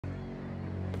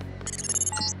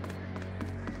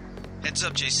Heads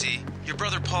up, JC. Your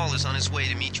brother Paul is on his way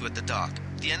to meet you at the dock.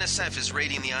 The NSF is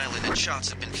raiding the island and shots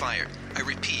have been fired. I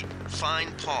repeat,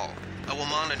 find Paul. I will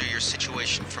monitor your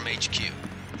situation from HQ.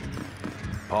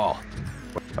 Paul.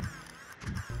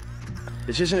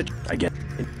 This isn't a... I get...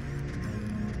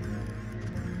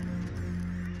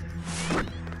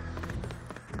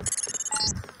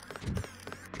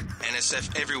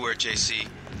 NSF everywhere, JC.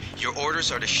 Your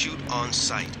orders are to shoot on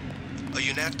sight. A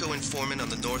Unatco informant on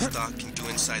the north dock can do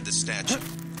inside the statue.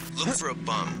 Look for a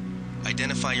bum.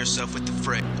 Identify yourself with the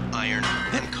freight, iron,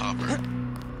 and copper.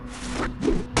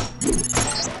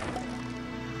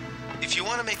 If you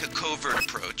want to make a covert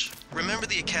approach, remember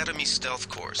the Academy stealth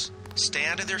course. Stay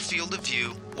out of their field of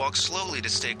view, walk slowly to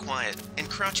stay quiet, and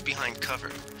crouch behind cover.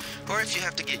 Or if you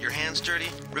have to get your hands dirty,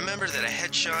 remember that a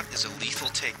headshot is a lethal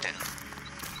takedown.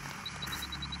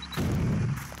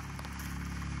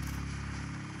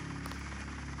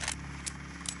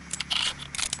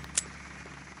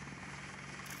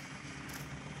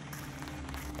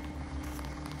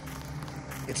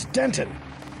 It's Denton.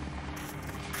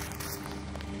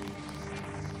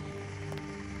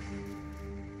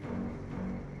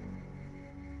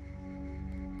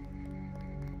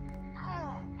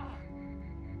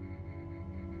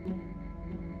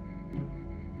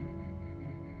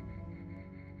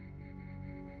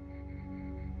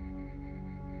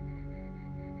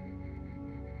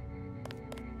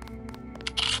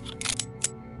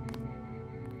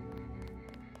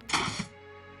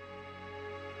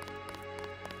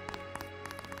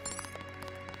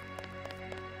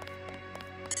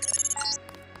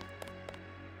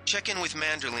 Check in with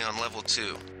Manderley on level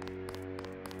 2.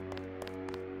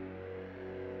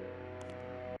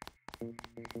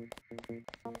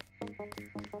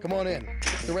 Come on in.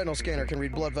 The retinal scanner can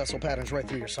read blood vessel patterns right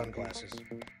through your sunglasses.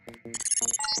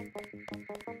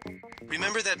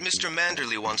 Remember that Mr.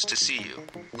 Manderley wants to see you.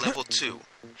 Level 2.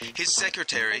 His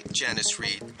secretary, Janice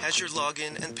Reed, has your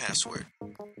login and password.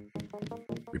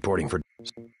 Reporting for...